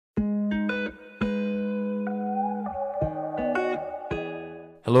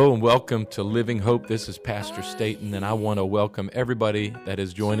Hello and welcome to Living Hope. This is Pastor Staten, and I want to welcome everybody that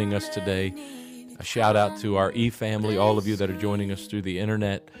is joining us today. A shout out to our e-family, all of you that are joining us through the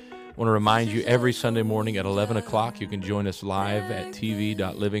internet. I want to remind you every Sunday morning at 11 o'clock, you can join us live at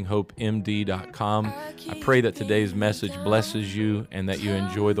tv.livinghopemd.com. I pray that today's message blesses you and that you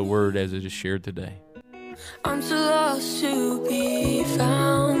enjoy the word as it is shared today. I'm too lost to be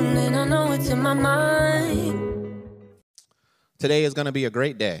found, and I know it's in my mind. Today is going to be a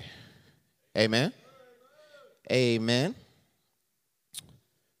great day. Amen. Amen.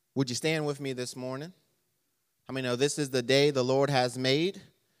 Would you stand with me this morning? How many know this is the day the Lord has made?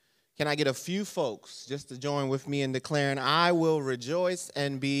 Can I get a few folks just to join with me in declaring, I will rejoice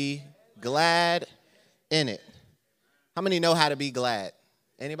and be glad in it? How many know how to be glad?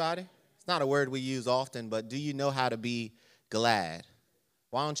 Anybody? It's not a word we use often, but do you know how to be glad?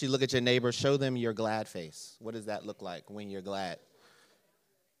 Why don't you look at your neighbor, show them your glad face? What does that look like when you're glad?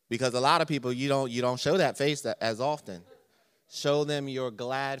 Because a lot of people, you don't show that face as often. Show them your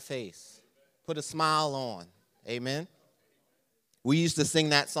glad face. Put a smile on. Amen. We used to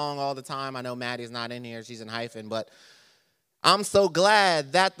sing that song all the time. I know Maddie's not in here. She's in hyphen. But I'm so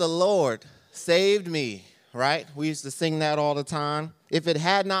glad that the Lord saved me, right? We used to sing that all the time. If it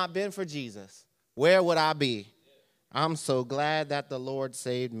had not been for Jesus, where would I be? I'm so glad that the Lord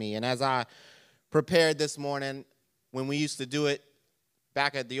saved me. And as I prepared this morning, when we used to do it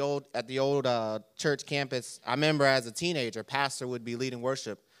back at the old church campus, I remember as a teenager, pastor would be leading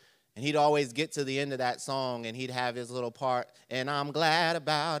worship, and he'd always get to the end of that song, and he'd have his little part, and I'm glad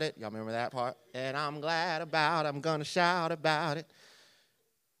about it. Y'all remember that part? And I'm glad about it. I'm going to shout about it.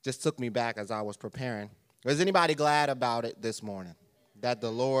 Just took me back as I was preparing. Was anybody glad about it this morning, that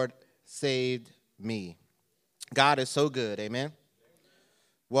the Lord saved me? God is so good, amen?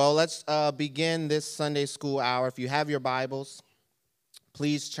 Well, let's begin this Sunday school hour. If you have your Bibles,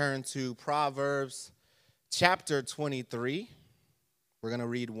 please turn to Proverbs chapter 23. We're going to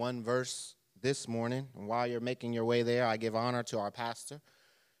read one verse this morning. And while you're making your way there, I give honor to our pastor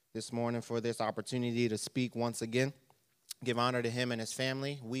this morning for this opportunity to speak once again. Give honor to him and his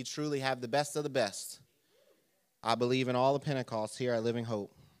family. We truly have the best of the best. I believe in all the Pentecost here at Living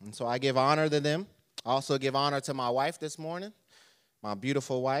Hope. And so I give honor to them. I also give honor to my wife this morning, my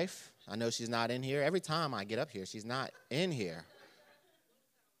beautiful wife. I know she's not in here. Every time I get up here, she's not in here.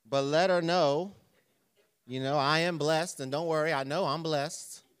 But let her know, I am blessed. And don't worry, I know I'm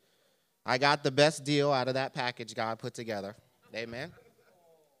blessed. I got the best deal out of that package God put together. Amen.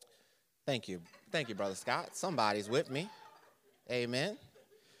 Thank you. Thank you, Brother Scott. Somebody's with me. Amen.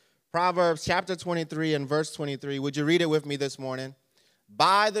 Proverbs chapter 23 and verse 23. Would you read it with me this morning?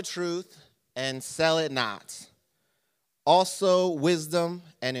 Buy the truth and sell it not. Also wisdom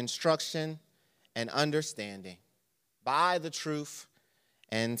and instruction and understanding. Buy the truth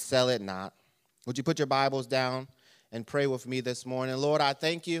and sell it not. Would you put your Bibles down and pray with me this morning? Lord, I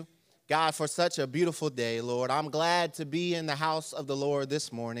thank you, God, for such a beautiful day, Lord. I'm glad to be in the house of the Lord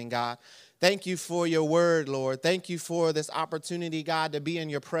this morning, God. Thank you for your word, Lord. Thank you for this opportunity, God, to be in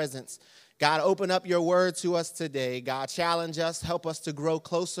your presence. God, open up your word to us today. God, challenge us. Help us to grow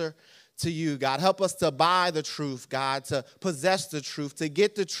closer to you, God. Help us to buy the truth, God, to possess the truth, to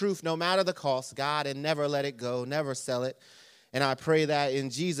get the truth no matter the cost, God, and never let it go, never sell it. And I pray that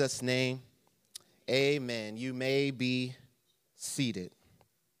in Jesus' name, amen. You may be seated.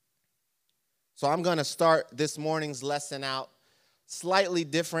 So I'm going to start this morning's lesson out slightly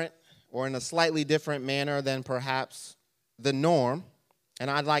different or in a slightly different manner than perhaps the norm. And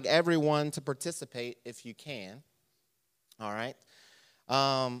I'd like everyone to participate if you can. All right.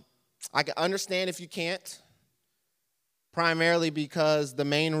 I can understand if you can't, primarily because the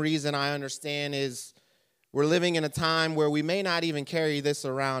main reason I understand is we're living in a time where we may not even carry this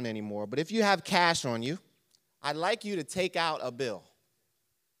around anymore. But if you have cash on you, I'd like you to take out a bill.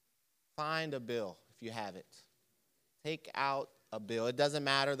 Find a bill if you have it. Take out a bill. It doesn't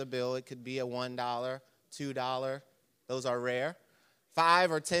matter the bill. It could be a $1, $2. Those are rare.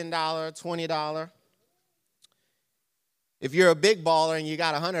 $5 or $10, $20. If you're a big baller and you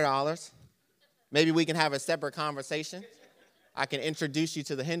got $100, maybe we can have a separate conversation. I can introduce you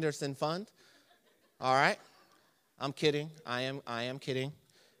to the Henderson Fund. All right? I'm kidding. I am kidding.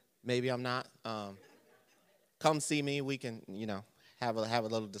 Maybe I'm not. Come see me. We can, have a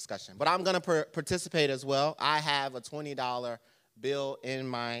little discussion. But I'm going to participate as well. I have a $20 bill in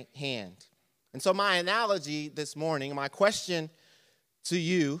my hand. And so my analogy this morning, my question to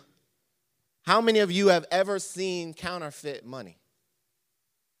you, how many of you have ever seen counterfeit money?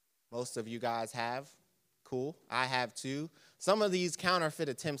 Most of you guys have. Cool. I have too. Some of these counterfeit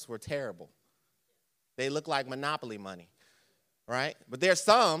attempts were terrible. They look like Monopoly money. right? But there's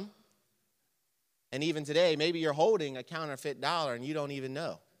some, and even today, maybe you're holding a counterfeit dollar and you don't even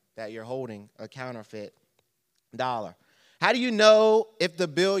know that you're holding a counterfeit dollar. How do you know if the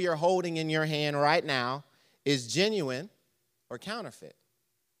bill you're holding in your hand right now is genuine or counterfeit?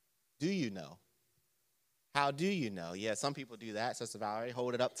 Do you know? How do you know? Yeah, some people do that. Sister Valerie,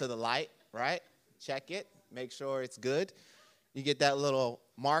 hold it up to the light, right? Check it, make sure it's good. You get that little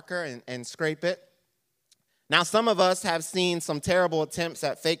marker and scrape it. Now, some of us have seen some terrible attempts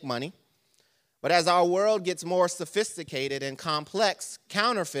at fake money. But as our world gets more sophisticated and complex,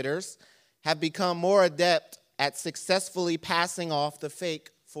 counterfeiters have become more adept at successfully passing off the fake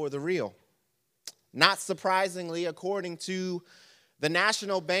for the real. Not surprisingly, according to the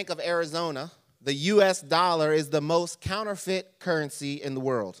National Bank of Arizona, the U.S. dollar is the most counterfeit currency in the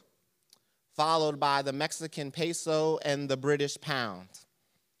world, followed by the Mexican peso and the British pound.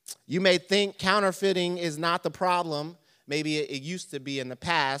 You may think counterfeiting is not the problem. Maybe it used to be in the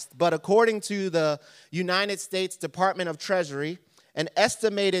past, but according to the United States Department of Treasury, an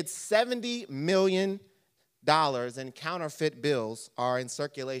estimated $70 million in counterfeit bills are in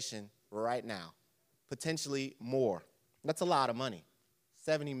circulation right now, potentially more. That's a lot of money.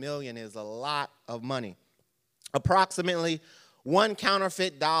 70 million is a lot of money. Approximately one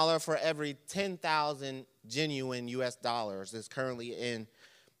counterfeit dollar for every 10,000 genuine U.S. dollars is currently in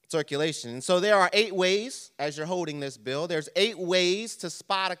circulation. And so there are 8 ways, as you're holding this bill, there's 8 ways to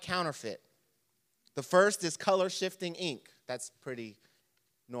spot a counterfeit. The first is color shifting ink. That's pretty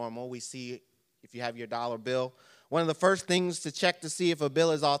normal. We see if you have your dollar bill. One of the first things to check to see if a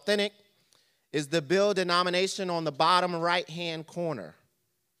bill is authentic is the bill denomination on the bottom right-hand corner.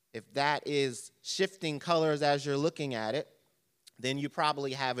 If that is shifting colors as you're looking at it, then you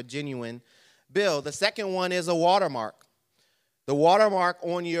probably have a genuine bill. The second one is a watermark. The watermark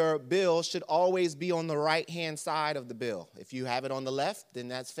on your bill should always be on the right-hand side of the bill. If you have it on the left, then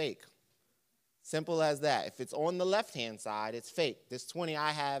that's fake. Simple as that. If it's on the left-hand side, it's fake. This 20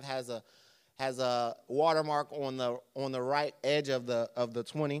 I have has a watermark on the right edge of the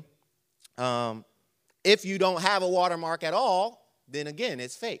 20. If you don't have a watermark at all, then again,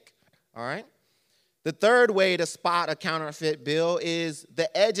 it's fake. All right? The third way to spot a counterfeit bill is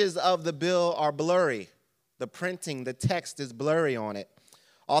the edges of the bill are blurry. The printing, the text is blurry on it.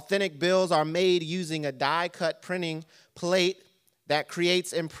 Authentic bills are made using a die-cut printing plate that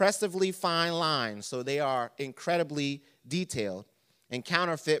creates impressively fine lines, so they are incredibly detailed. And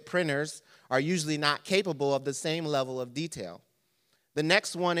counterfeit printers are usually not capable of the same level of detail. The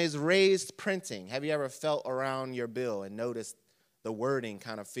next one is raised printing. Have you ever felt around your bill and noticed the wording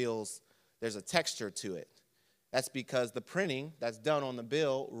kind of feels, there's a texture to it? That's because the printing that's done on the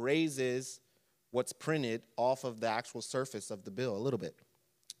bill raises what's printed off of the actual surface of the bill a little bit.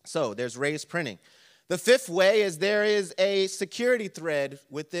 So there's raised printing. The fifth way is there is a security thread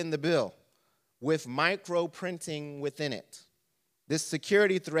within the bill with micro printing within it. This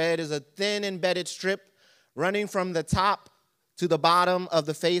security thread is a thin embedded strip running from the top to the bottom of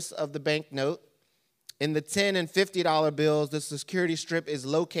the face of the banknote. In the $10 and $50 bills, the security strip is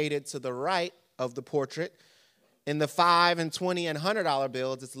located to the right of the portrait. In the $5 and $20 and $100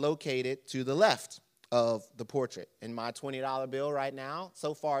 bills, it's located to the left of the portrait. In my $20 bill right now,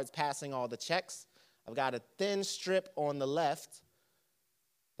 so far it's passing all the checks. I've got a thin strip on the left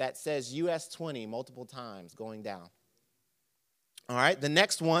that says US 20 multiple times going down. All right, the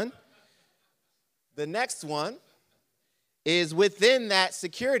next one is within that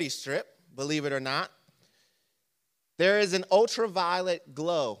security strip, believe it or not, there is an ultraviolet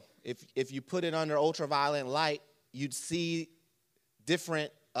glow. If you put it under ultraviolet light, you'd see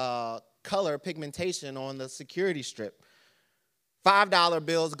different color pigmentation on the security strip. $5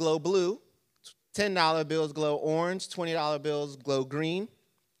 bills glow blue, $10 bills glow orange, $20 bills glow green,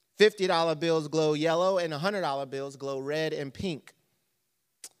 $50 bills glow yellow, and $100 bills glow red and pink.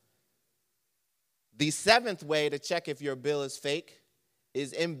 The seventh way to check if your bill is fake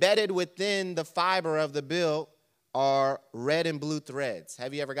is embedded within the fiber of the bill are red and blue threads.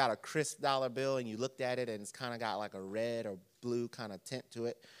 Have you ever got a crisp dollar bill and you looked at it and it's kind of got like a red or blue kind of tint to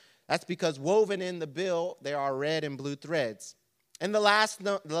it? That's because woven in the bill, there are red and blue threads. And the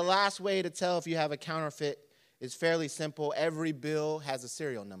last way to tell if you have a counterfeit is fairly simple. Every bill has a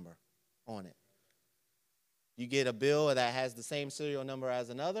serial number on it. You get a bill that has the same serial number as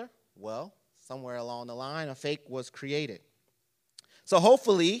another, well, somewhere along the line, a fake was created. So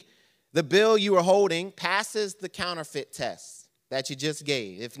hopefully, the bill you are holding passes the counterfeit test that you just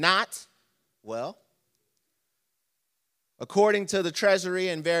gave. If not, well, according to the Treasury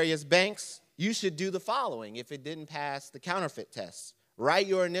and various banks, you should do the following if it didn't pass the counterfeit test. Write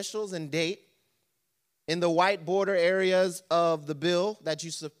your initials and date in the white border areas of the bill that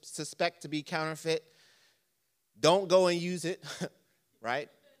you suspect to be counterfeit. Don't go and use it, right?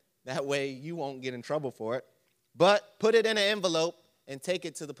 That way you won't get in trouble for it. But put it in an envelope and take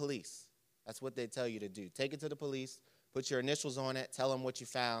it to the police. That's what they tell you to do. Take it to the police, put your initials on it, tell them what you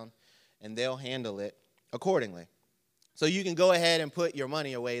found, and they'll handle it accordingly. So you can go ahead and put your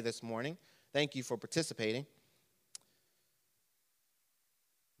money away this morning. Thank you for participating.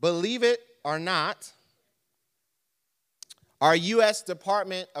 Believe it or not, our U.S.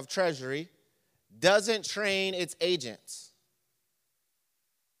 Department of Treasury doesn't train its agents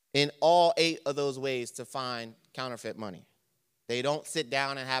in all 8 of those ways to find counterfeit money. They don't sit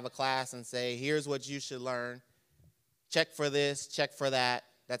down and have a class and say, here's what you should learn. Check for this, check for that.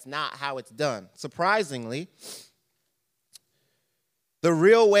 That's not how it's done. Surprisingly, the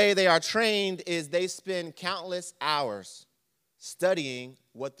real way they are trained is they spend countless hours studying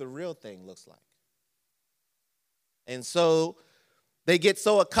what the real thing looks like. And so they get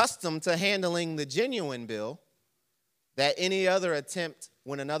so accustomed to handling the genuine bill that any other attempt,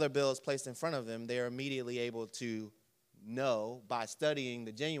 when another bill is placed in front of them, they are immediately able to know by studying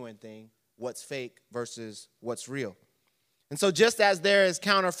the genuine thing what's fake versus what's real. And so just as there is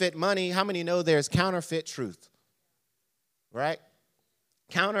counterfeit money, how many know there's counterfeit truth? Right?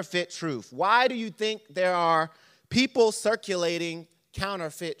 Counterfeit truth. Why do you think there are people circulating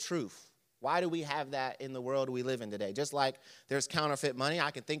counterfeit truth? Why do we have that in the world we live in today? Just like there's counterfeit money,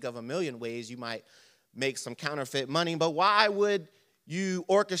 I can think of a million ways you might make some counterfeit money, but why would you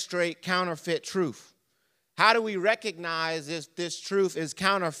orchestrate counterfeit truth? How do we recognize if this truth is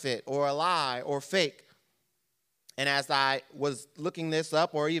counterfeit or a lie or fake? And as I was looking this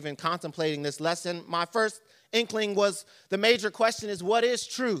up or even contemplating this lesson, my first inkling was the major question is, what is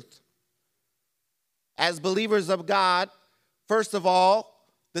truth? As believers of God, first of all,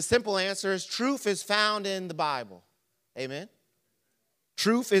 the simple answer is truth is found in the Bible. Amen?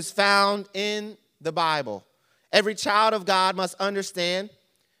 Truth is found in the Bible. Every child of God must understand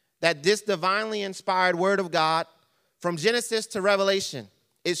that this divinely inspired word of God, from Genesis to Revelation,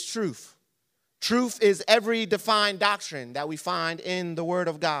 is truth. Truth is every defined doctrine that we find in the word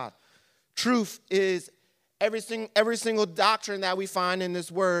of God. Truth is every single doctrine that we find in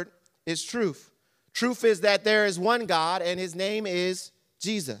this word is truth. Truth is that there is one God, and his name is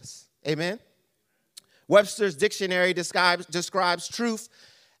Jesus. Amen? Webster's dictionary describes truth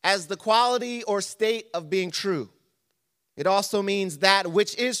as the quality or state of being true. It also means that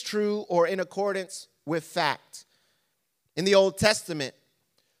which is true or in accordance with fact. In the Old Testament,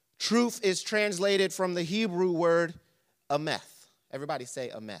 truth is translated from the Hebrew word ameth. Everybody say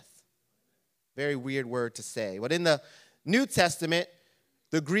ameth. Very weird word to say. But in the New Testament,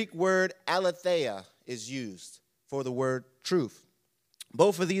 the Greek word aletheia is used for the word truth.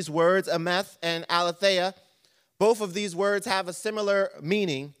 Both of these words, ameth and aletheia, both of these words have a similar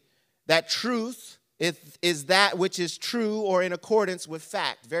meaning, that truth is that which is true or in accordance with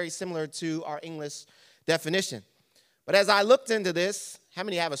fact, very similar to our English definition. But as I looked into this, how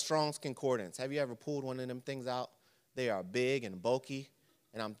many have a Strong's Concordance? Have you ever pulled one of them things out? They are big and bulky,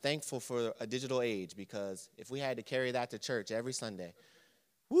 and I'm thankful for a digital age, because if we had to carry that to church every Sunday,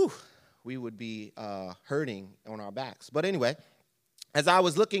 we would be hurting on our backs. But anyway, as I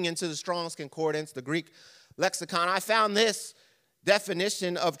was looking into the Strong's Concordance, the Greek lexicon, I found this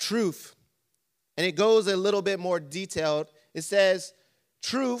definition of truth, and it goes a little bit more detailed. It says,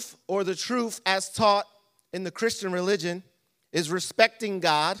 truth, or the truth as taught in the Christian religion, is respecting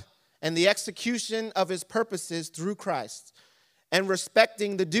God and the execution of his purposes through Christ, and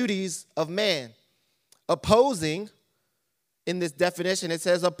respecting the duties of man, opposing, in this definition, it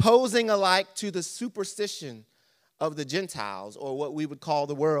says, opposing alike to the superstition of the Gentiles, or what we would call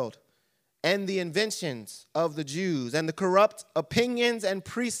the world, and the inventions of the Jews, and the corrupt opinions and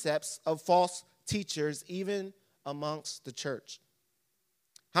precepts of false teachers, even amongst the church.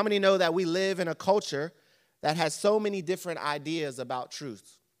 How many know that we live in a culture that has so many different ideas about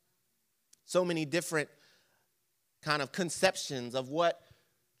truth? So many different kind of conceptions of what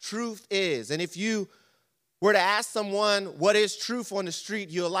truth is. And if you were to ask someone what is truth on the street,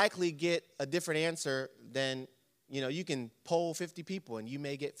 you'll likely get a different answer than, you can poll 50 people and you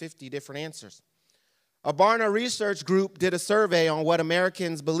may get 50 different answers. A Barna Research Group did a survey on what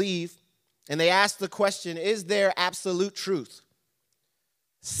Americans believe, and they asked the question, is there absolute truth?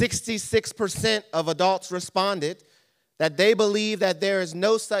 66% of adults responded that they believe that there is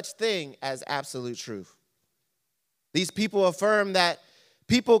no such thing as absolute truth. These people affirm that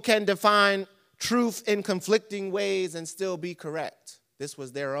people can define truth in conflicting ways and still be correct. This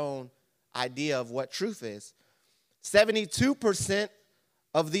was their own idea of what truth is. 72%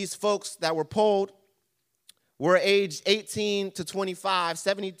 of these folks that were polled were aged 18 to 25.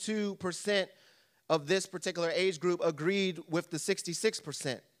 72% of this particular age group agreed with the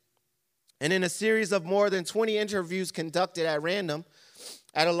 66%. And in a series of more than 20 interviews conducted at random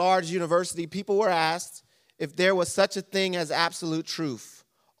at a large university, people were asked if there was such a thing as absolute truth.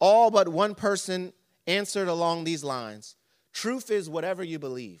 All but one person answered along these lines: truth is whatever you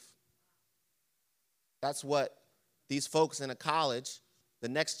believe. That's what these folks in a college, the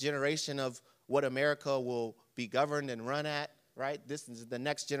next generation of what America will be governed and run at, right? This is the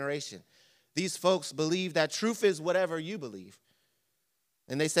next generation. These folks believe that truth is whatever you believe.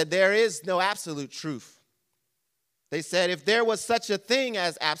 And they said there is no absolute truth. They said if there was such a thing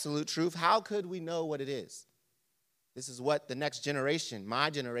as absolute truth, how could we know what it is? This is what the next generation, my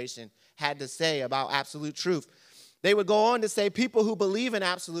generation, had to say about absolute truth. They would go on to say people who believe in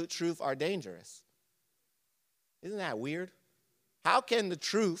absolute truth are dangerous. Isn't that weird? How can the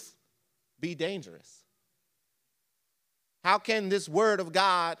truth be dangerous? How can this word of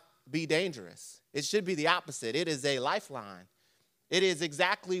God be dangerous? It should be the opposite. It is a lifeline. It is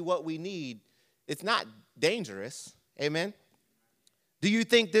exactly what we need. It's not dangerous. Amen? Do you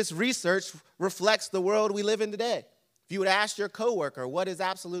think this research reflects the world we live in today? If you would ask your coworker, what is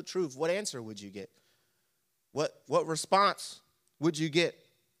absolute truth? What answer would you get? What response would you get?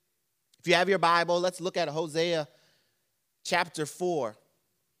 If you have your Bible, let's look at Hosea chapter 4.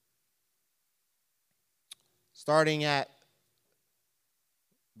 Starting at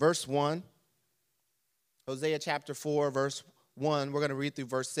verse 1. Hosea chapter 4, verse 1. We're going to read through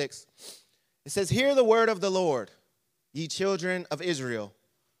verse 6. It says, "Hear the word of the Lord, ye children of Israel."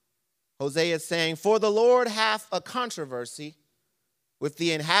 Hosea is saying, "For the Lord hath a controversy with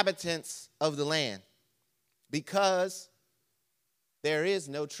the inhabitants of the land, because there is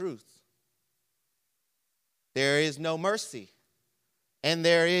no truth, there is no mercy, and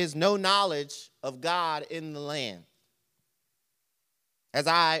there is no knowledge of God in the land." As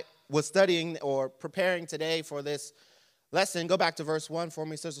I was studying or preparing today for this lesson, go back to verse 1 for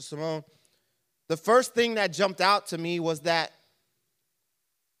me, Sister Simone. The first thing that jumped out to me was that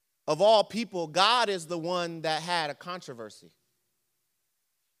of all people, God is the one that had a controversy.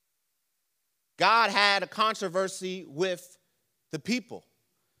 God had a controversy with the people.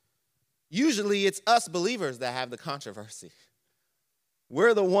 Usually it's us believers that have the controversy.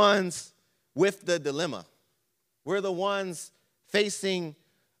 We're the ones with the dilemma. We're the ones facing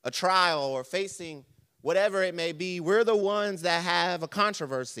a trial or facing whatever it may be. We're the ones that have a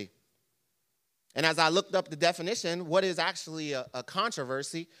controversy. And as I looked up the definition, what is actually a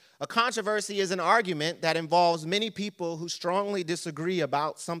controversy? A controversy is an argument that involves many people who strongly disagree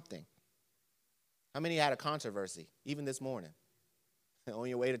about something. How many had a controversy, even this morning? On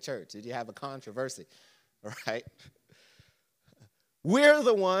your way to church, did you have a controversy? All right. We're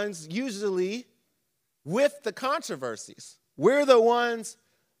the ones usually with the controversies. We're the ones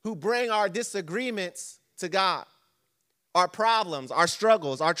who bring our disagreements to God. Our problems, our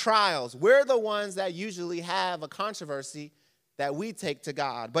struggles, our trials. We're the ones that usually have a controversy that we take to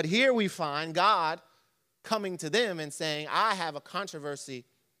God. But here we find God coming to them and saying, I have a controversy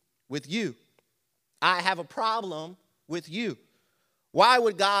with you. I have a problem with you. Why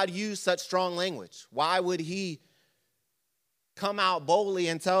would God use such strong language? Why would he come out boldly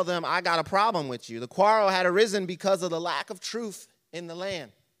and tell them, I got a problem with you? The quarrel had arisen because of the lack of truth in the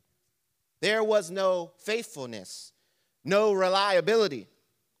land. There was no faithfulness, no reliability.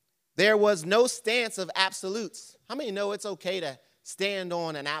 There was no stance of absolutes. How many know it's okay to stand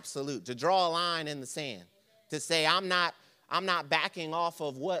on an absolute, to draw a line in the sand, to say, I'm not backing off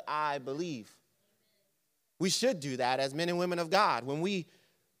of what I believe? We should do that as men and women of God. When we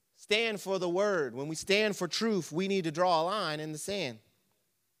stand for the word, when we stand for truth, we need to draw a line in the sand.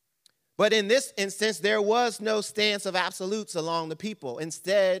 But in this instance, there was no stance of absolutes along the people.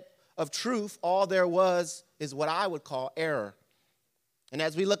 Instead of truth, all there was is what I would call error. And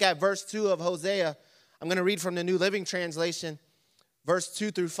as we look at verse 2 of Hosea, I'm going to read from the New Living Translation. Verse 2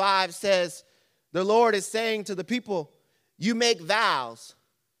 through 5 says, the Lord is saying to the people, you make vows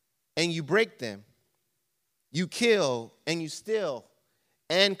and you break them. You kill and you steal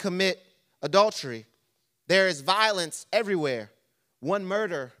and commit adultery. There is violence everywhere, one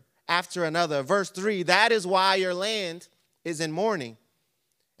murder after another. Verse 3, that is why your land is in mourning,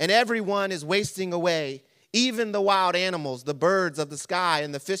 and everyone is wasting away. Even the wild animals, the birds of the sky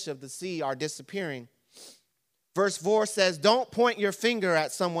and the fish of the sea are disappearing. Verse 4 says, don't point your finger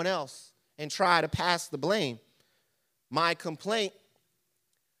at someone else and try to pass the blame. My complaint,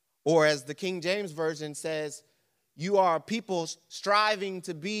 or as the King James Version says, you are people striving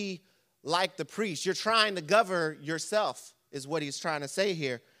to be like the priest. You're trying to govern yourself, is what he's trying to say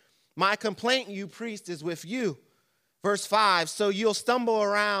here. My complaint, you priest, is with you. Verse 5, so you'll stumble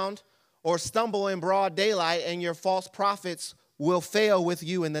around or stumble in broad daylight, and your false prophets will fail with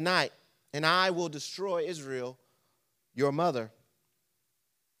you in the night, and I will destroy Israel, your mother.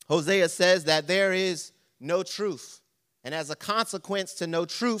 Hosea says that there is no truth, and as a consequence to no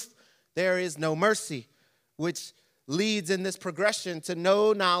truth, there is no mercy, which leads in this progression to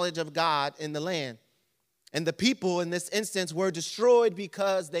no knowledge of God in the land. And the people in this instance were destroyed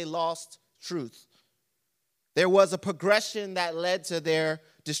because they lost truth. There was a progression that led to their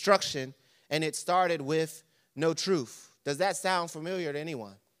destruction, and it started with no truth. Does that sound familiar to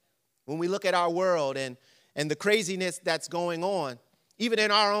anyone? When we look at our world and the craziness that's going on, even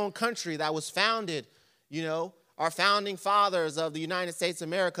in our own country that was founded, our founding fathers of the United States of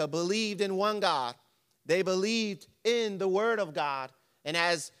America believed in one God. They believed in the Word of God. And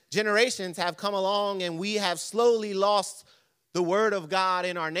as generations have come along and we have slowly lost the Word of God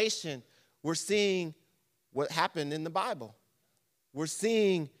in our nation, we're seeing what happened in the Bible. We're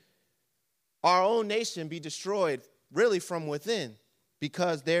seeing our own nation be destroyed really from within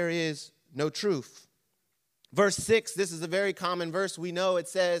because there is no truth. Verse 6, this is a very common verse. We know it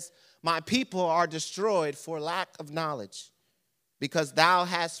says, my people are destroyed for lack of knowledge, because thou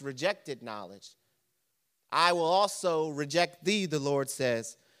hast rejected knowledge. I will also reject thee, the Lord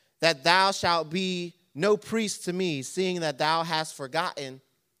says, that thou shalt be no priest to me, seeing that thou hast forgotten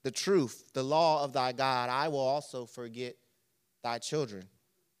the truth, the law of thy God. I will also forget thy children.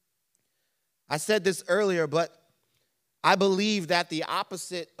 I said this earlier, but I believe that the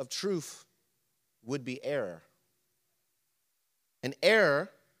opposite of truth would be error. An error,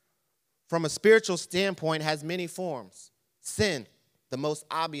 from a spiritual standpoint, has many forms. Sin, the most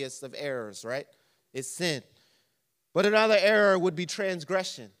obvious of errors, right, is sin. But another error would be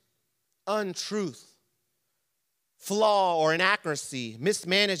transgression, untruth, flaw or inaccuracy,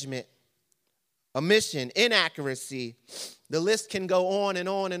 mismanagement, omission, inaccuracy. The list can go on and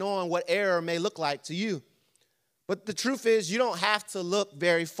on and on what error may look like to you. But the truth is, you don't have to look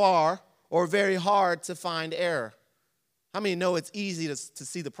very far or very hard to find error. How many know it's easy to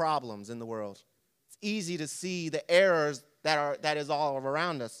see the problems in the world? It's easy to see the errors that is all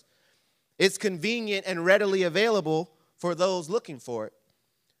around us. It's convenient and readily available for those looking for it.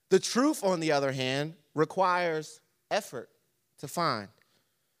 The truth, on the other hand, requires effort to find.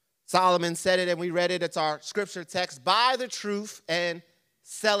 Solomon said it, and we read it. It's our scripture text. Buy the truth and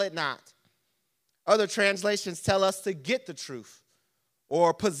sell it not. Other translations tell us to get the truth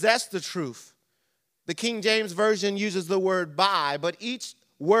or possess the truth. The King James Version uses the word buy, but each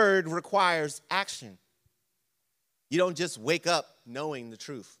word requires action. You don't just wake up knowing the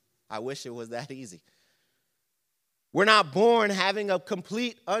truth. I wish it was that easy. We're not born having a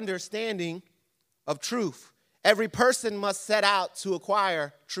complete understanding of truth. Every person must set out to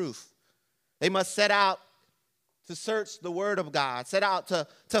acquire truth. They must set out to search the Word of God, set out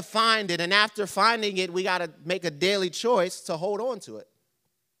to find it. And after finding it, we got to make a daily choice to hold on to it.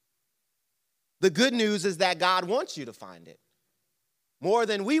 The good news is that God wants you to find it. More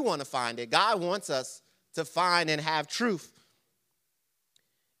than we want to find it. God wants us to find and have truth.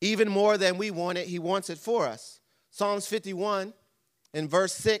 Even more than we want it, he wants it for us. Psalms 51 in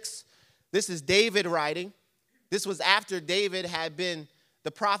verse 6, this is David writing. This was after David had been, the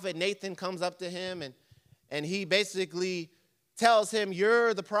prophet Nathan comes up to him and he basically tells him,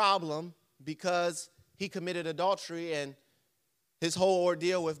 you're the problem, because he committed adultery and his whole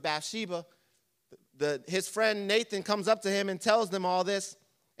ordeal with Bathsheba. His friend Nathan comes up to him and tells them all this.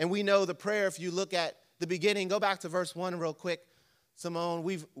 And we know the prayer, if you look at the beginning. Go back to verse 1 real quick. Simone,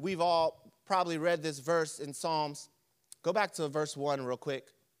 we've all probably read this verse in Psalms. Go back to verse 1 real quick.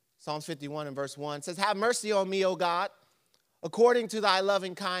 Psalms 51 and verse 1 says, have mercy on me, O God, according to thy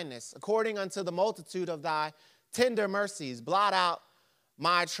loving kindness, according unto the multitude of thy tender mercies, blot out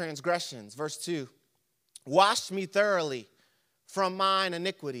my transgressions. Verse 2, wash me thoroughly from mine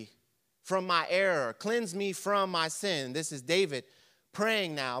iniquity, from my error. Cleanse me from my sin. This is David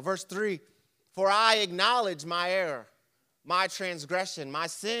praying now. Verse 3, for I acknowledge my error, my transgression. My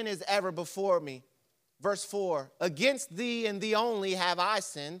sin is ever before me. Verse 4, against thee and thee only have I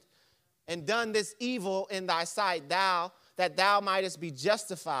sinned and done this evil in thy sight, that thou mightest be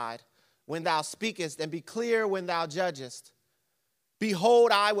justified when thou speakest and be clear when thou judgest.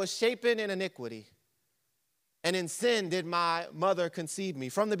 Behold, I was shapen in iniquity, and in sin did my mother conceive me.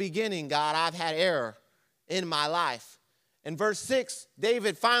 From the beginning, God, I've had error in my life. In verse 6,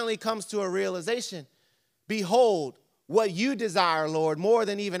 David finally comes to a realization. Behold, what you desire, Lord, more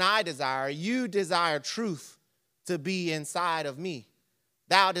than even I desire. You desire truth to be inside of me.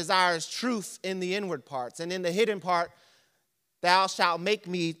 Thou desirest truth in the inward parts, and in the hidden part, thou shalt make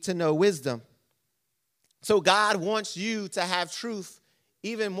me to know wisdom. So God wants you to have truth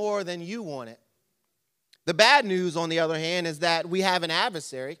even more than you want it. The bad news, on the other hand, is that we have an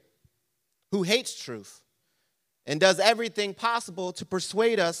adversary who hates truth and does everything possible to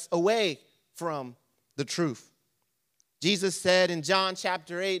persuade us away from the truth. Jesus said in John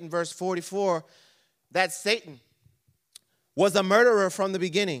chapter 8 and verse 44 that Satan was a murderer from the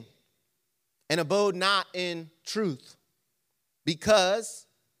beginning and abode not in truth, because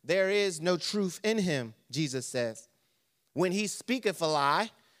there is no truth in him, Jesus says. When he speaketh a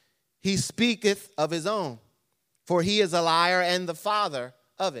lie, he speaketh of his own, for he is a liar and the father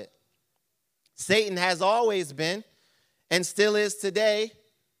of it. Satan has always been, and still is today,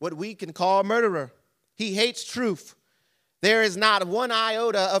 what we can call a murderer. He hates truth. There is not one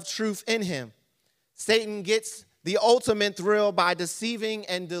iota of truth in him. Satan gets the ultimate thrill by deceiving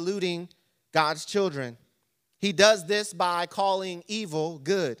and deluding God's children. He does this by calling evil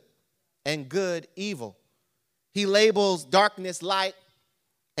good and good evil. He labels darkness light,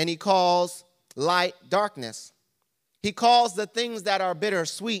 and he calls light darkness. He calls the things that are bitter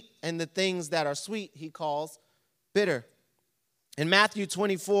sweet, and the things that are sweet he calls bitter. In Matthew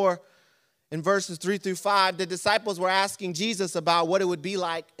 24, in verses 3 through 5, the disciples were asking Jesus about what it would be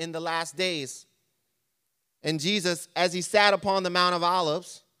like in the last days. And Jesus, as he sat upon the Mount of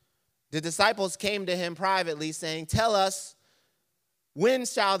Olives, the disciples came to him privately, saying, "Tell us, when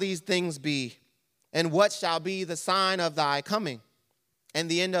shall these things be? And what shall be the sign of thy coming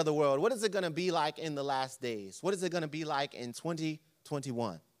and the end of the world?" What is it going to be like in the last days? What is it going to be like in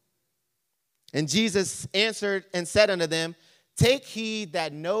 2021? And Jesus answered and said unto them, "Take heed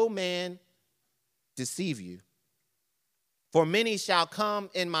that no man deceive you. For many shall come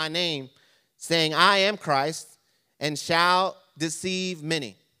in my name, saying, I am Christ, and shall deceive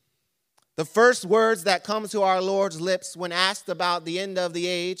many." The first words that come to our Lord's lips when asked about the end of the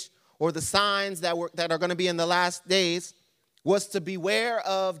age or the signs that are going to be in the last days was to beware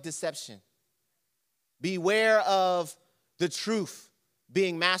of deception. Beware of the truth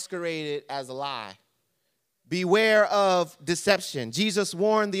being masqueraded as a lie. Beware of deception. Jesus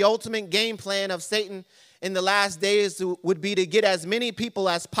warned the ultimate game plan of Satan in the last days would be to get as many people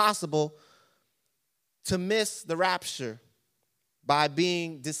as possible to miss the rapture by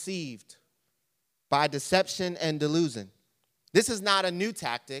being deceived, by deception and delusion. This is not a new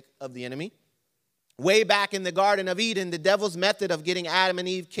tactic of the enemy. Way back in the Garden of Eden, the devil's method of getting Adam and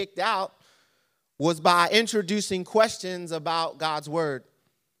Eve kicked out was by introducing questions about God's word.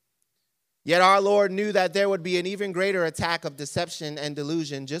 Yet our Lord knew that there would be an even greater attack of deception and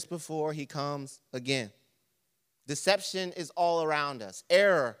delusion just before he comes again. Deception is all around us.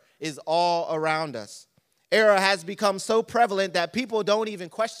 Error is all around us. Error has become so prevalent that people don't even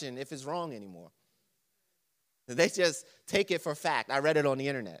question if it's wrong anymore. They just take it for fact. I read it on the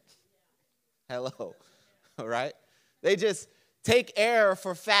internet. Hello, all right? They just take error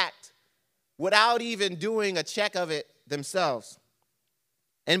for fact without even doing a check of it themselves.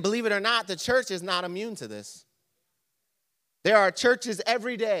 And believe it or not, the church is not immune to this. There are churches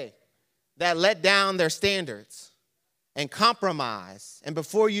every day that let down their standards and compromise. And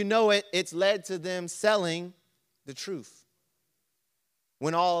before you know it, it's led to them selling the truth,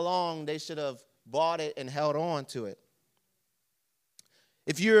 when all along they should have bought it and held on to it.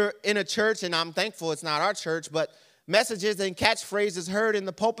 If you're in a church, and I'm thankful it's not our church, but messages and catchphrases heard in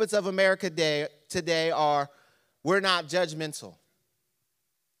the pulpits of America today are, "We're not judgmental.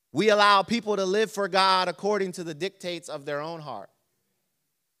 We allow people to live for God according to the dictates of their own heart.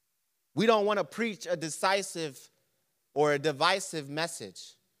 We don't want to preach a decisive or a divisive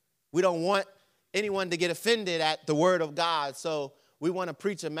message. We don't want anyone to get offended at the word of God, so we want to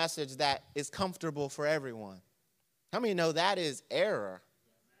preach a message that is comfortable for everyone." How many know that is error?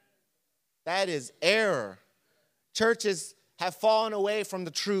 That is error. Churches have fallen away from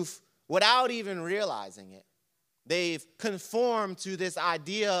the truth without even realizing it. They've conformed to this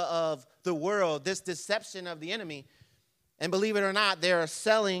idea of the world, this deception of the enemy. And believe it or not, they're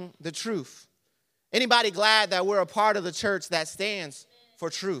selling the truth. Anybody glad that we're a part of the church that stands for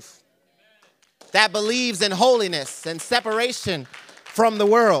truth, that believes in holiness and separation from the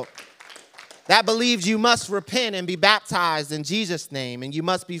world, that believes you must repent and be baptized in Jesus' name, and you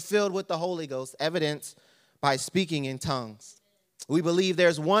must be filled with the Holy Ghost, evidenced by speaking in tongues? We believe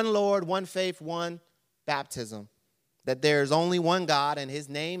there's one Lord, one faith, one baptism, that there's only one God, and his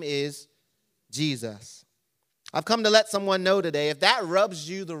name is Jesus. I've come to let someone know today, if that rubs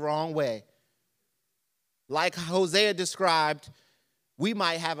you the wrong way, like Hosea described, we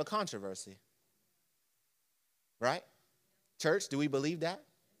might have a controversy. Right? Church, do we believe that?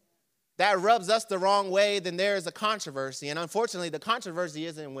 that rubs us the wrong way, then there is a controversy. And unfortunately, the controversy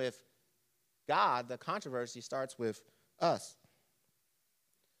isn't with God. The controversy starts with us.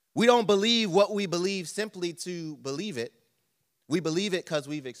 We don't believe what we believe simply to believe it. We believe it because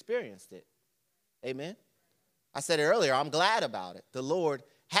we've experienced it. Amen? I said it earlier, I'm glad about it. The Lord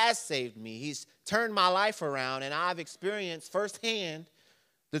has saved me. He's turned my life around, and I've experienced firsthand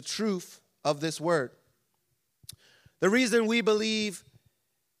the truth of this word. The reason we believe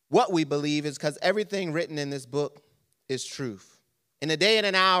what we believe is because everything written in this book is truth. In a day and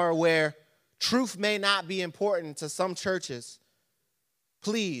an hour where truth may not be important to some churches,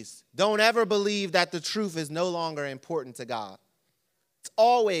 please don't ever believe that the truth is no longer important to God. It's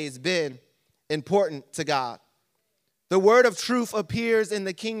always been important to God. The word of truth appears in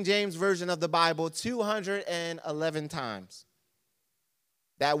the King James Version of the Bible 211 times.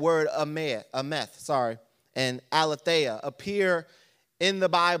 That word ameth, and aletheia appear in the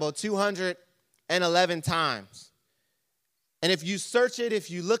Bible 211 times. And if you search it, if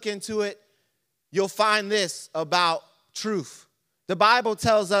you look into it, you'll find this about truth. The Bible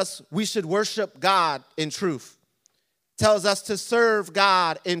tells us we should worship God in truth. It tells us to serve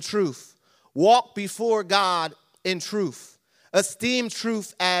God in truth. Walk before God in truth. Esteem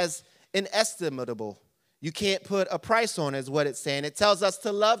truth as inestimable. You can't put a price on it, is what it's saying. It tells us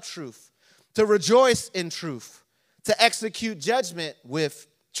to love truth, to rejoice in truth, to execute judgment with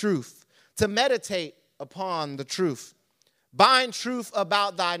truth, to meditate upon the truth. Bind truth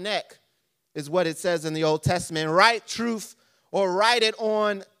about thy neck is what it says in the Old Testament. Write truth or write it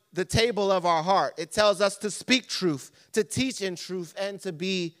on the table of our heart. It tells us to speak truth, to teach in truth, and to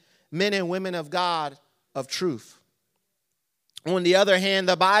be men and women of God of truth. On the other hand,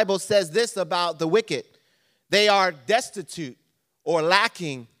 the Bible says this about the wicked. They are destitute or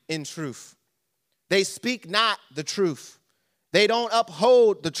lacking in truth. They speak not the truth. They don't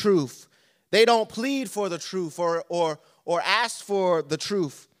uphold the truth. They don't plead for the truth or ask for the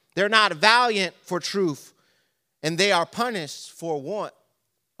truth. They're not valiant for truth, and they are punished for want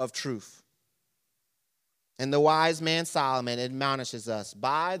of truth. And the wise man Solomon admonishes us,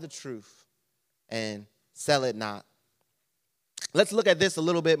 buy the truth and sell it not. Let's look at this a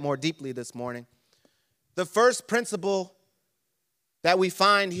little bit more deeply this morning. The first principle that we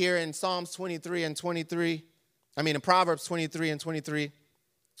find here in Proverbs 23 and 23,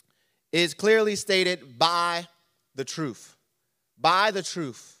 is clearly stated, buy the truth. Buy the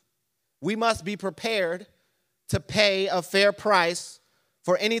truth. We must be prepared to pay a fair price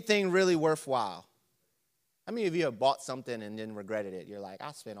for anything really worthwhile. How many of you have bought something and then regretted it? You're like,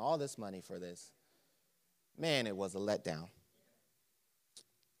 I spent all this money for this. Man, it was a letdown.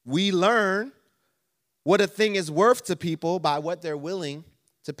 We learn what a thing is worth to people by what they're willing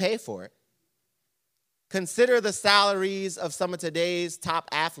to pay for it. Consider the salaries of some of today's top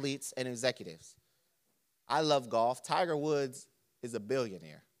athletes and executives. I love golf. Tiger Woods is a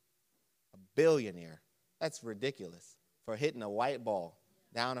billionaire. A billionaire. That's ridiculous for hitting a white ball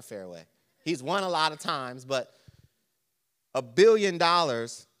down a fairway. He's won a lot of times, but $1 billion,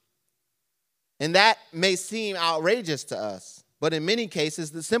 and that may seem outrageous to us, but in many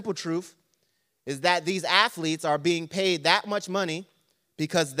cases, the simple truth is that these athletes are being paid that much money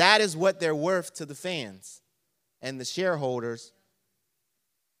because that is what they're worth to the fans and the shareholders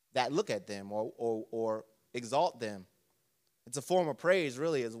that look at them or exalt them. It's a form of praise,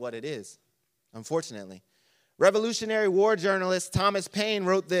 really, is what it is, unfortunately. Revolutionary War journalist Thomas Paine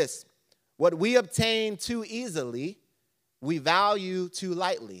wrote this: what we obtain too easily, we value too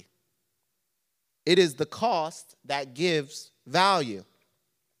lightly. It is the cost that gives value.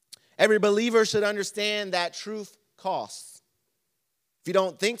 Every believer should understand that truth costs. If you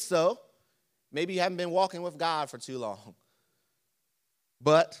don't think so, maybe you haven't been walking with God for too long.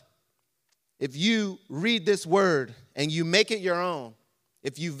 But if you read this word and you make it your own,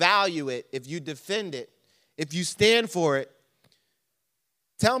 if you value it, if you defend it, if you stand for it,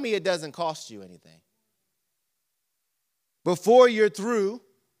 tell me it doesn't cost you anything. Before you're through,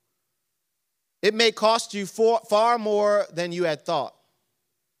 it may cost you far more than you had thought.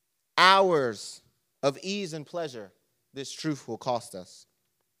 Hours of ease and pleasure, this truth will cost us.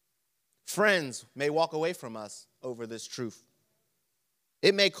 Friends may walk away from us over this truth.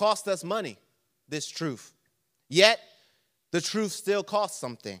 It may cost us money, this truth. Yet, the truth still costs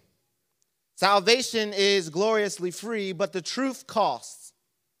something. Salvation is gloriously free, but the truth costs.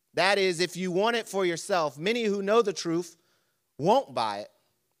 That is, if you want it for yourself, many who know the truth won't buy it.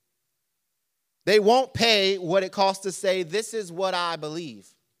 They won't pay what it costs to say, this is what I believe.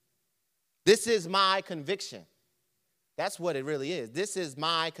 This is my conviction. That's what it really is. This is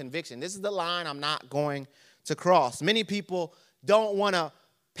my conviction. This is the line I'm not going to cross. Many people don't want to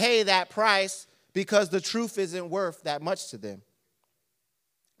pay that price because the truth isn't worth that much to them.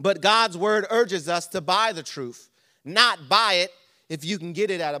 But God's word urges us to buy the truth, not buy it if you can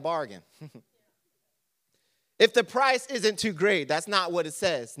get it at a bargain. If the price isn't too great, that's not what it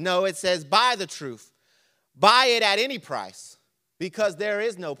says. No, it says buy the truth. Buy it at any price, because there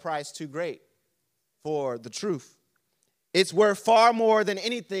is no price too great for the truth. It's worth far more than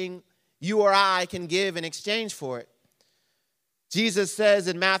anything you or I can give in exchange for it. Jesus says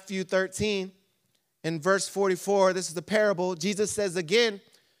in Matthew 13, in verse 44, this is the parable. Jesus says again,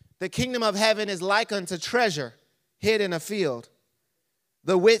 the kingdom of heaven is like unto treasure hid in a field,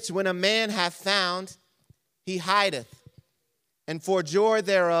 the which when a man hath found, he hideth, and for joy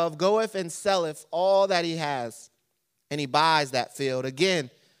thereof goeth and selleth all that he has, and he buys that field. Again,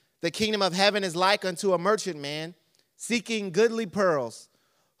 the kingdom of heaven is like unto a merchant man seeking goodly pearls,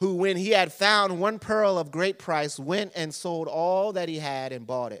 who when he had found one pearl of great price, went and sold all that he had and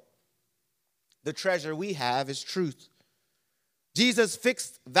bought it. The treasure we have is truth. Jesus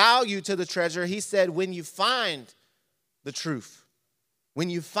fixed value to the treasure. He said, when you find the truth,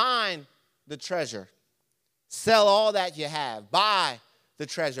 when you find the treasure, sell all that you have. Buy the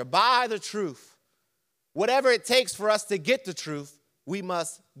treasure. Buy the truth. Whatever it takes for us to get the truth, we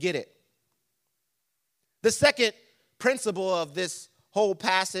must get it. The second principle of this whole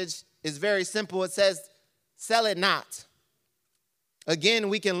passage is very simple. It says, sell it not. Again,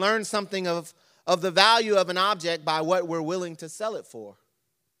 we can learn something of the value of an object by what we're willing to sell it for.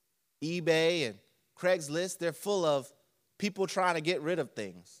 eBay and Craigslist, they're full of people trying to get rid of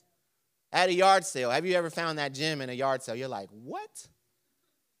things. At a yard sale, have you ever found that gem in a yard sale? You're like, what?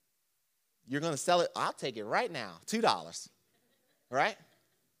 You're going to sell it? I'll take it right now, $2, right?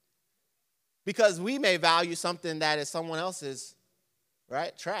 Because we may value something that is someone else's,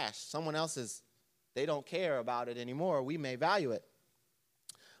 right, trash. Someone else's, they don't care about it anymore. We may value it.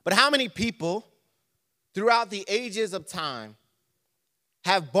 But how many people throughout the ages of time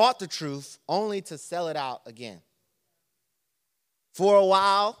have bought the truth only to sell it out again? For a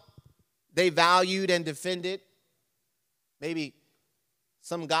while, they valued and defended maybe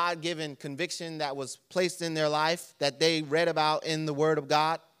some God-given conviction that was placed in their life that they read about in the Word of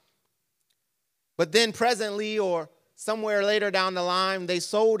God. But then presently or somewhere later down the line, they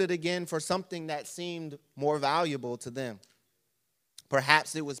sold it again for something that seemed more valuable to them.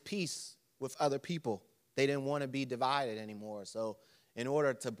 Perhaps it was peace with other people. They didn't want to be divided anymore. So in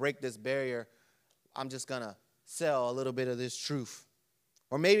order to break this barrier, I'm just going to sell a little bit of this truth.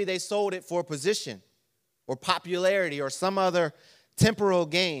 Or maybe they sold it for position or popularity or some other temporal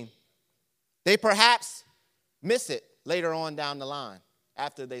gain. They perhaps miss it later on down the line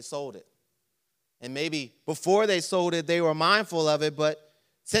after they sold it. And maybe before they sold it, they were mindful of it, but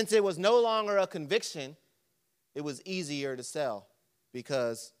since it was no longer a conviction, it was easier to sell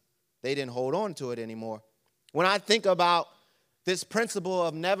because they didn't hold on to it anymore. When I think about this principle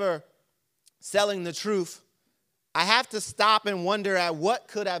of never selling the truth, I have to stop and wonder at what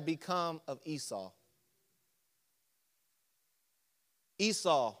could have become of Esau.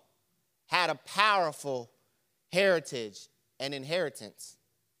 Esau had a powerful heritage and inheritance.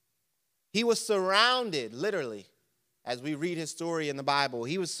 He was surrounded, literally, as we read his story in the Bible,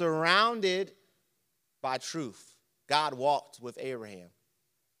 he was surrounded by truth. God walked with Abraham.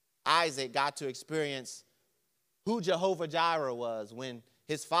 Isaac got to experience who Jehovah Jireh was when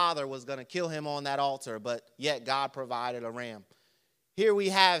his father was going to kill him on that altar, but yet God provided a ram. Here we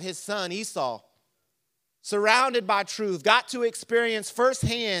have his son Esau, surrounded by truth, got to experience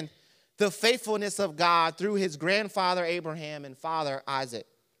firsthand the faithfulness of God through his grandfather Abraham and father Isaac.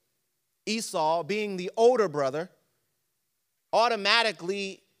 Esau, being the older brother,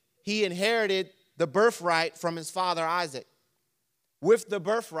 automatically he inherited the birthright from his father Isaac. With the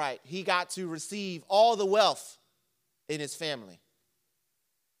birthright, he got to receive all the wealth in his family.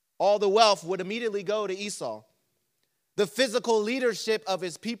 All the wealth would immediately go to Esau. The physical leadership of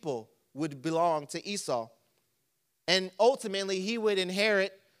his people would belong to Esau. And ultimately, he would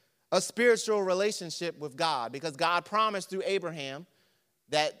inherit a spiritual relationship with God because God promised through Abraham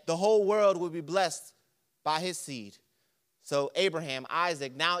that the whole world would be blessed by his seed. So Abraham,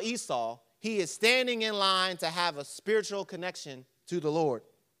 Isaac, now Esau, he is standing in line to have a spiritual connection to the Lord.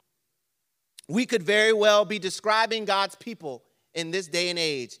 We could very well be describing God's people in this day and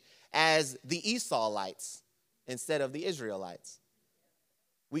age as the Esauites instead of the Israelites.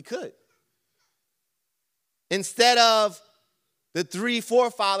 We could. Instead of the three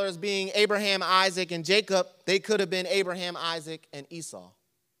forefathers being Abraham, Isaac, and Jacob, they could have been Abraham, Isaac, and Esau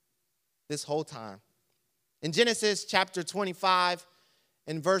this whole time. In Genesis chapter 25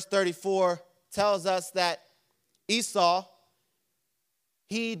 and verse 34 tells us that Esau,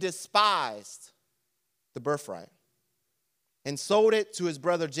 he despised the birthright and sold it to his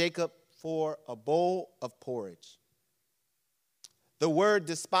brother Jacob for a bowl of porridge. The word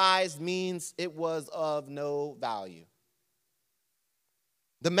despised means it was of no value.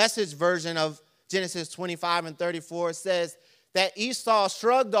 The Message version of Genesis 25:34 says that Esau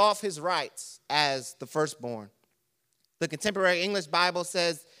shrugged off his rights as the firstborn. The Contemporary English Bible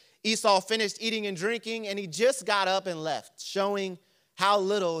says Esau finished eating and drinking and he just got up and left, showing how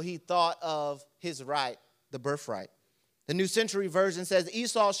little he thought of his right, the birthright. The New Century Version says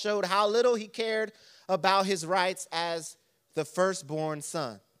Esau showed how little he cared about his rights as the firstborn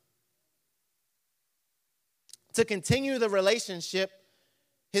son. To continue the relationship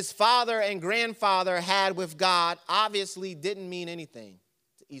his father and grandfather had with God obviously didn't mean anything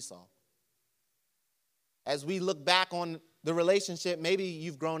to Esau. As we look back on the relationship, maybe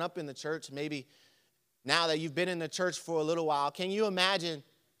you've grown up in the church, maybe now that you've been in the church for a little while, can you imagine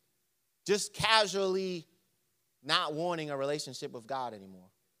just casually not wanting a relationship with God anymore,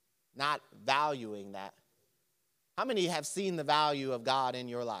 not valuing that? How many have seen the value of God in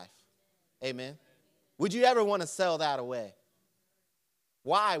your life? Amen. Would you ever want to sell that away?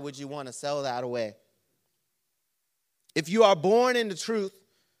 Why would you want to sell that away? If you are born into truth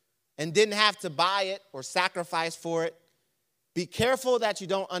and didn't have to buy it or sacrifice for it, be careful that you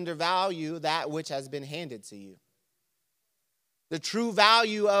don't undervalue that which has been handed to you. The true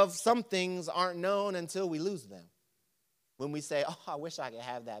value of some things aren't known until we lose them. When we say, oh, I wish I could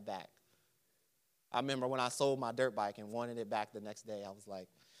have that back. I remember when I sold my dirt bike and wanted it back the next day, I was like,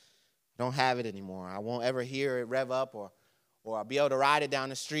 I don't have it anymore. I won't ever hear it rev up or I'll be able to ride it down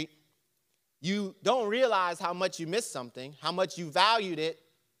the street. You don't realize how much you missed something, how much you valued it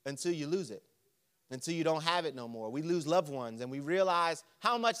until you lose it, until you don't have it no more. We lose loved ones and we realize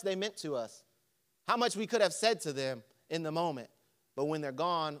how much they meant to us, how much we could have said to them in the moment. But when they're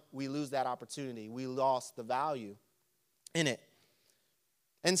gone, we lose that opportunity. We lost the value in it.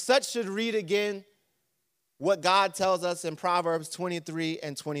 And such should read again what God tells us in Proverbs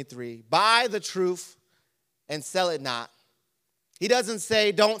 23:23. Buy the truth and sell it not. He doesn't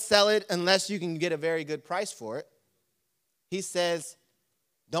say don't sell it unless you can get a very good price for it. He says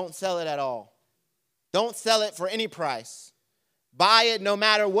don't sell it at all. Don't sell it for any price. Buy it no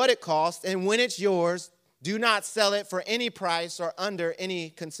matter what it costs, and when it's yours, do not sell it for any price or under any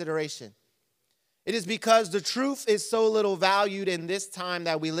consideration. It is because the truth is so little valued in this time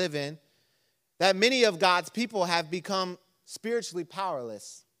that we live in that many of God's people have become spiritually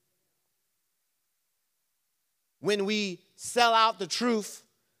powerless. When we sell out the truth,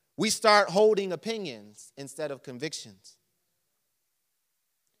 we start holding opinions instead of convictions.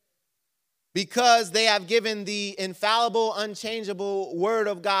 Because they have given the infallible, unchangeable word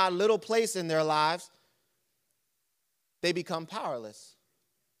of God little place in their lives, they become powerless.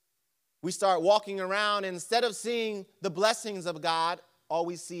 We start walking around, and instead of seeing the blessings of God, all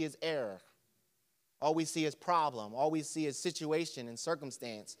we see is error. All we see is problem. All we see is situation and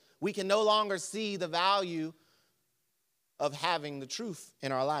circumstance. We can no longer see the value of having the truth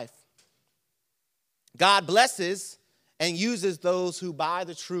in our life. God blesses and uses those who buy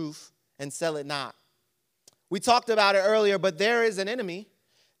the truth and sell it not. We talked about it earlier, but there is an enemy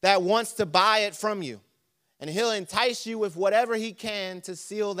that wants to buy it from you. And he'll entice you with whatever he can to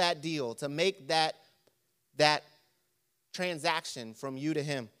seal that deal, to make that transaction from you to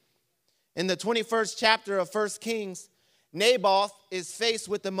him. In the 21st chapter of 1 Kings, Naboth is faced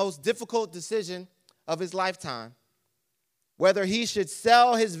with the most difficult decision of his lifetime. Whether he should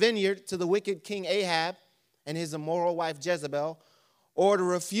sell his vineyard to the wicked King Ahab and his immoral wife Jezebel, or to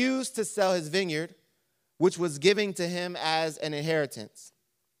refuse to sell his vineyard, which was given to him as an inheritance.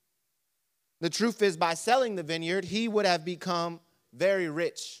 The truth is, by selling the vineyard, he would have become very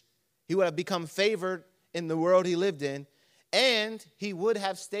rich. He would have become favored in the world he lived in, and he would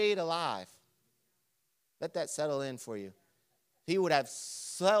have stayed alive. Let that settle in for you. He would have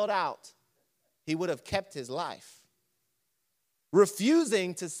sold out. He would have kept his life.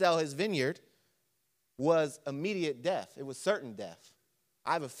 Refusing to sell his vineyard was immediate death. It was certain death.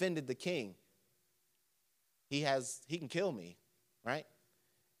 I've offended the king. He can kill me, right?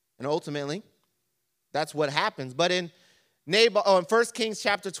 And ultimately, that's what happens. But in 1 Kings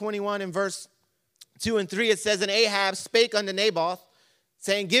chapter 21 and verse 2 and 3, it says, And Ahab spake unto Naboth,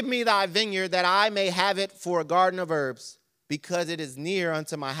 saying, Give me thy vineyard, that I may have it for a garden of herbs, because it is near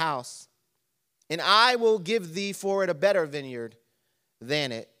unto my house. And I will give thee for it a better vineyard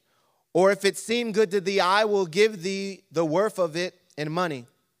than it. Or if it seem good to thee, I will give thee the worth of it in money.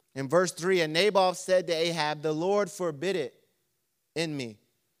 In verse 3, And Naboth said to Ahab, The Lord forbid it in me.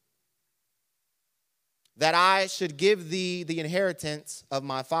 that I should give thee the inheritance of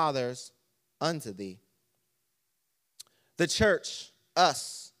my fathers unto thee. The church,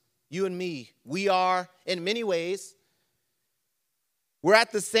 us, you and me, we are in many ways, we're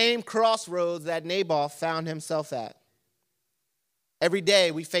at the same crossroads that Naboth found himself at. Every day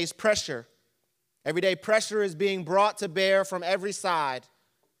we face pressure. Every day pressure is being brought to bear from every side.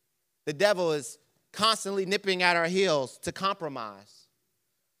 The devil is constantly nipping at our heels to compromise,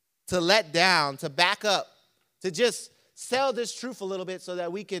 to let down, to back up, to just sell this truth a little bit so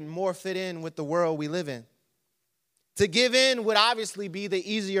that we can more fit in with the world we live in. To give in would obviously be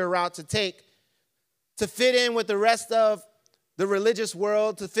the easier route to take. To fit in with the rest of the religious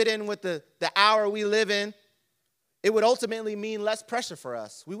world, to fit in with the hour we live in, it would ultimately mean less pressure for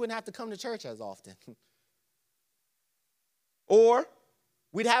us. We wouldn't have to come to church as often. Or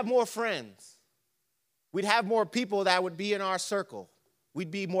we'd have more friends. We'd have more people that would be in our circle.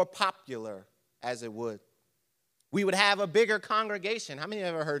 We'd be more popular, as it would. We would have a bigger congregation. How many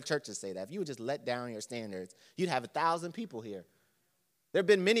have ever heard churches say that? If you would just let down your standards, you'd have 1,000 people here. There have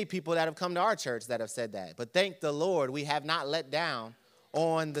been many people that have come to our church that have said that. But thank the Lord, we have not let down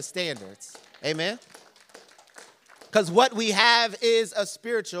on the standards. Amen? Because what we have is a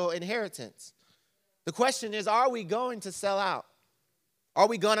spiritual inheritance. The question is, are we going to sell out? Are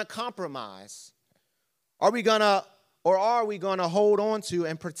we going to compromise? Are we going to hold on to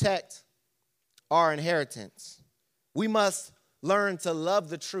and protect our inheritance? We must learn to love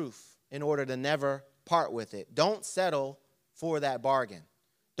the truth in order to never part with it. Don't settle for that bargain.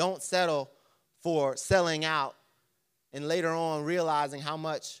 Don't settle for selling out and later on realizing how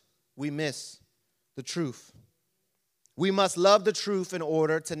much we miss the truth. We must love the truth in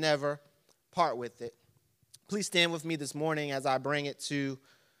order to never part with it. Please stand with me this morning as I bring it to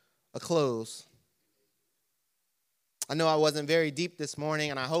a close. I know I wasn't very deep this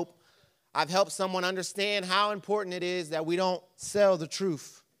morning, and I hope I've helped someone understand how important it is that we don't sell the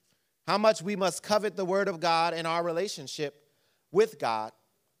truth, how much we must covet the word of God in our relationship with God.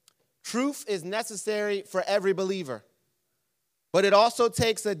 Truth is necessary for every believer, but it also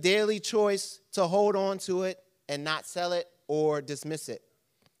takes a daily choice to hold on to it and not sell it or dismiss it.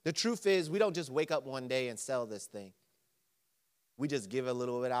 The truth is, we don't just wake up one day and sell this thing. We just give a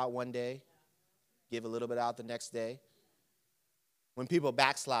little bit out one day, give a little bit out the next day. When people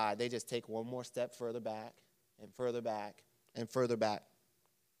backslide, they just take one more step further back and further back and further back.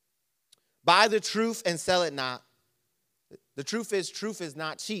 Buy the truth and sell it not. The truth is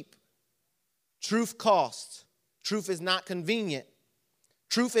not cheap. Truth costs. Truth is not convenient.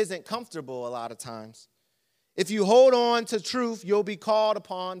 Truth isn't comfortable a lot of times. If you hold on to truth, you'll be called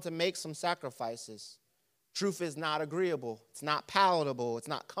upon to make some sacrifices. Truth is not agreeable. It's not palatable. It's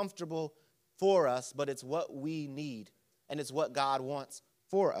not comfortable for us, but it's what we need, and it's what God wants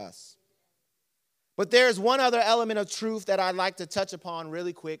for us. But there's one other element of truth that I'd like to touch upon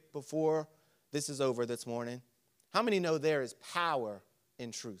really quick before this is over this morning. How many know there is power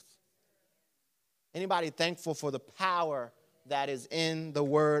in truth? Anybody thankful for the power that is in the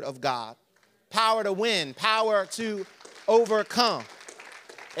Word of God? Power to win, power to overcome.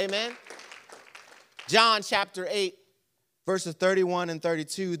 Amen? John chapter 8, verses 31 and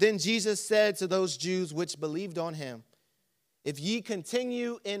 32. Then Jesus said to those Jews which believed on him, if ye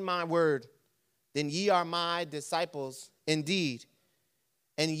continue in my word, then ye are my disciples indeed,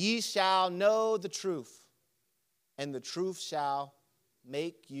 and ye shall know the truth, and the truth shall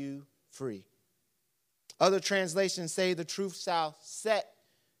make you free. Other translations say the truth shall set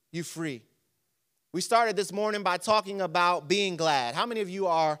you free. We started this morning by talking about being glad. How many of you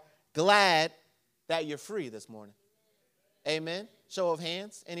are glad that you're free this morning? Amen. Show of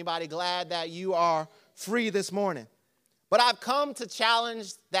hands. Anybody glad that you are free this morning? But I've come to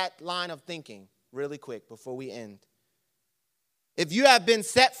challenge that line of thinking really quick before we end. If you have been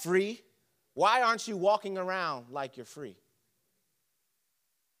set free, why aren't you walking around like you're free?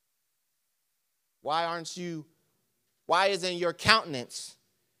 Why isn't your countenance?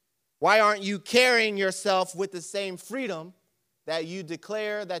 Why aren't you carrying yourself with the same freedom that you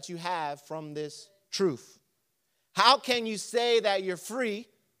declare that you have from this truth? How can you say that you're free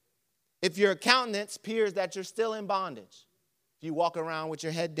if your countenance appears that you're still in bondage? If you walk around with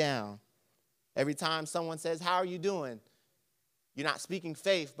your head down, every time someone says, how are you doing? You're not speaking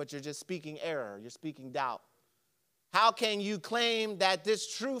faith, but you're just speaking error. You're speaking doubt. How can you claim that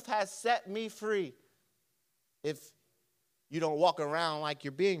this truth has set me free if you don't walk around like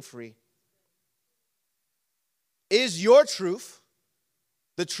you're being free? Is your truth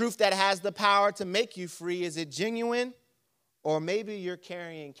the truth that has the power to make you free? Is it genuine? Or maybe you're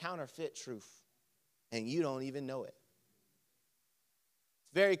carrying counterfeit truth and you don't even know it.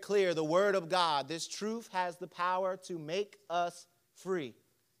 very clear. The Word of God, this truth has the power to make us free.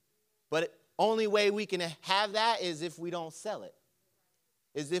 But only way we can have that is if we don't sell it,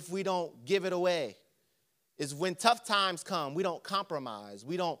 is if we don't give it away, is when tough times come, we don't compromise.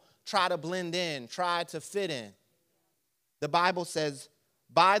 We don't try to blend in, try to fit in. The Bible says,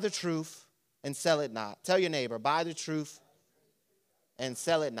 buy the truth and sell it not. Tell your neighbor, buy the truth and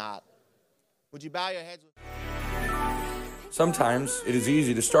sell it not. Would you bow your heads with me? Sometimes it is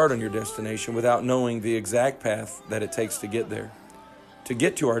easy to start on your destination without knowing the exact path that it takes to get there. To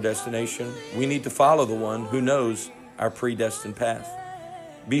get to our destination, we need to follow the one who knows our predestined path.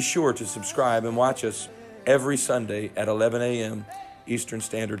 Be sure to subscribe and watch us every Sunday at 11 a.m. Eastern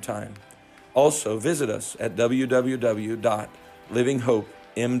Standard Time. Also, visit us at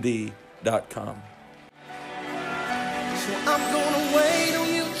www.livinghopemd.com. So I'm gonna wait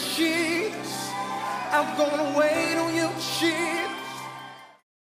on you, Jesus. I'm gonna wait.